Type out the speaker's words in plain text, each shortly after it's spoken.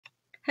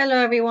Hello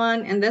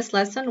everyone, in this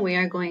lesson we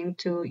are going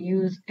to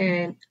use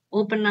an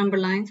open number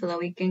line so that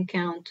we can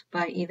count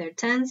by either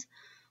tens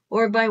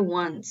or by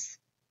ones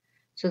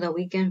so that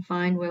we can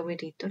find where we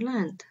need to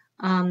land.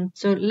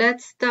 So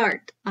let's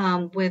start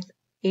with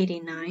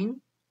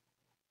 89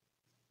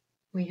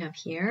 we have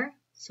here.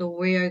 So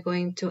we are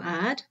going to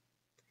add,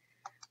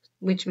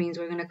 which means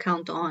we're going to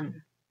count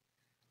on.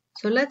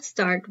 So let's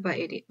start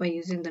by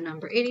using the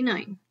number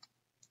 89.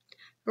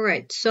 All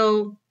right,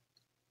 so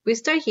we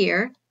start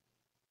here.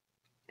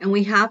 And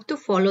we have to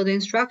follow the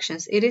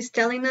instructions. It is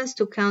telling us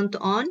to count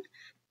on,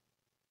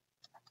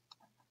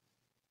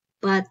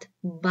 but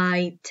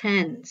by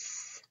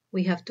tens.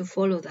 We have to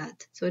follow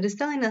that. So it is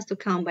telling us to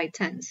count by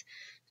tens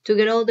to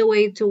get all the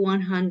way to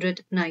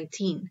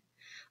 119.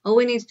 All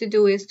we need to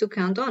do is to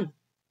count on.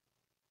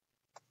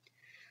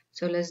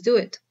 So let's do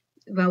it.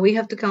 But we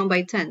have to count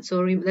by 10. So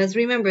let's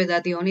remember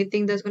that the only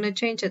thing that's going to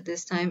change at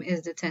this time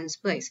is the tens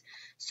place.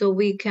 So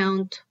we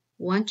count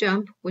one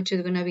jump, which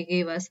is going to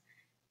give us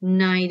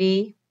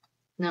 99.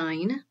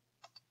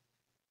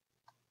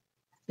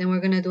 Then we're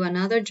going to do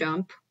another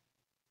jump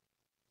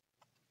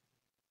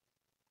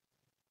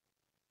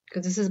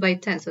because this is by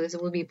 10, so this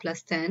will be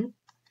plus 10.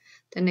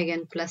 Then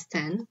again plus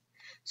 10.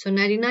 So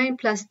 99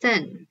 plus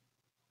 10.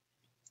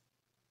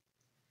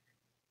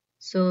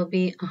 So it'll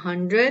be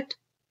 100.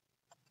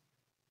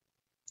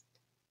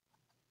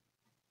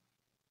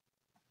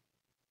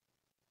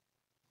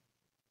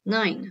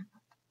 Nine,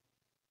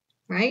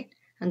 right?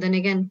 And then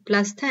again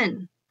plus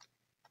 10.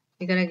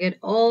 You're gonna get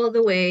all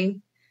the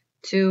way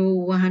to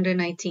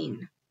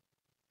 119.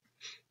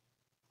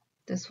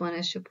 This one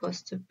is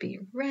supposed to be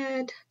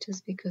red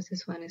just because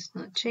this one is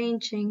not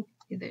changing.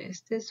 Either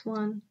is this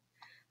one.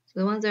 So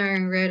the ones that are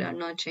in red are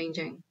not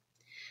changing.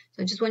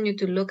 So I just want you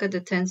to look at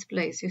the tens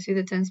place. You see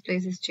the tens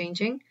place is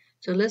changing.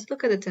 So let's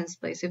look at the tens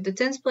place. If the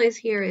tens place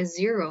here is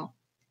 0,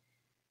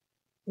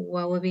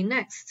 what will be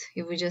next?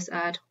 If we just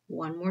add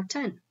one more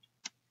 10.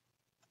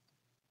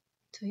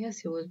 So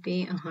yes, it would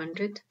be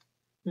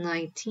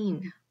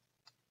 119.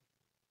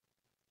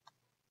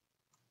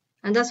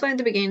 And that's why in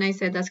the beginning I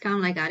said that's kind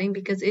of like adding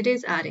because it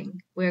is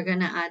adding. We're going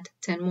to add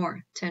 10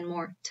 more, 10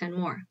 more, 10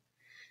 more.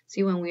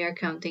 See when we are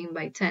counting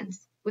by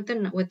tens with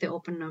the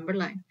open number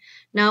line.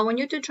 Now I want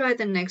you to try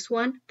the next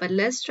one, but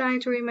let's try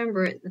to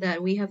remember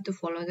that we have to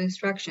follow the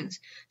instructions.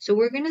 So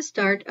we're going to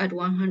start at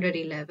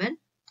 111.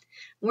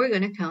 We're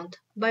going to count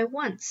by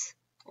ones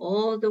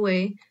all the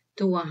way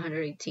to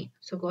 118.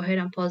 So go ahead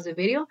and pause the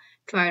video,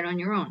 try it on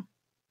your own.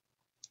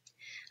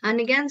 And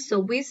again, so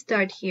we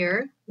start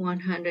here,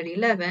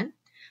 111.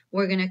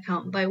 We're going to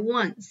count by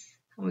ones.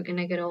 And we're going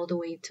to get all the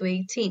way to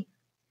 18.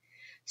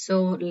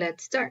 So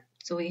let's start.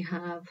 So we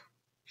have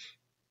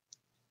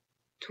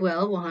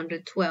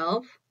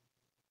 112.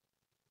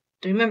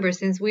 Remember,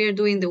 since we are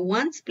doing the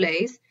ones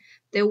place,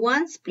 the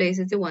ones place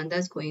is the one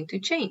that's going to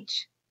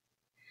change.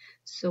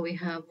 So we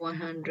have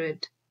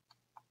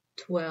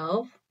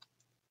 112.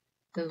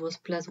 That was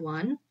plus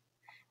 1.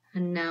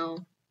 And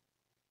now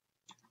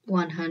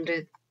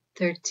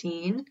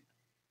 113.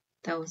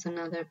 That was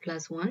another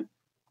plus 1.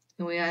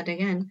 And we add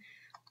again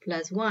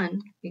plus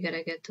 1. We got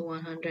to get to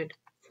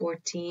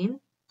 114.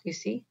 You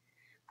see?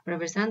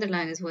 Whatever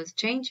underline is what's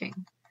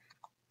changing.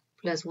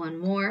 Plus 1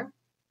 more.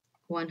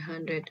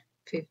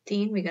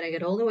 115. We got to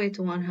get all the way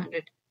to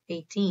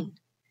 118.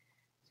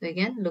 So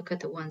again, look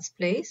at the ones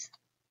place.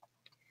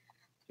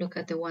 Look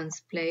at the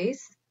ones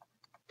place.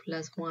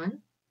 Plus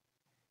 1.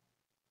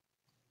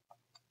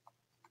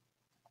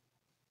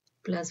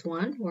 Plus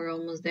 1, we're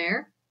almost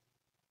there,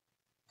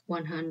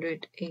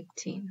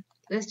 118.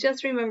 Let's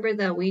just remember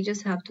that we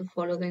just have to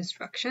follow the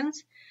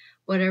instructions,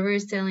 whatever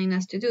it's telling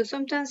us to do.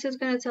 Sometimes it's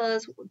going to tell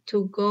us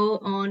to go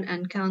on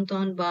and count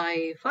on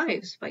by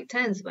fives, by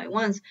tens, by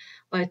ones,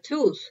 by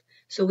twos.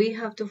 So we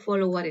have to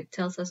follow what it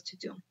tells us to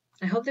do.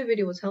 I hope the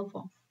video was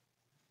helpful.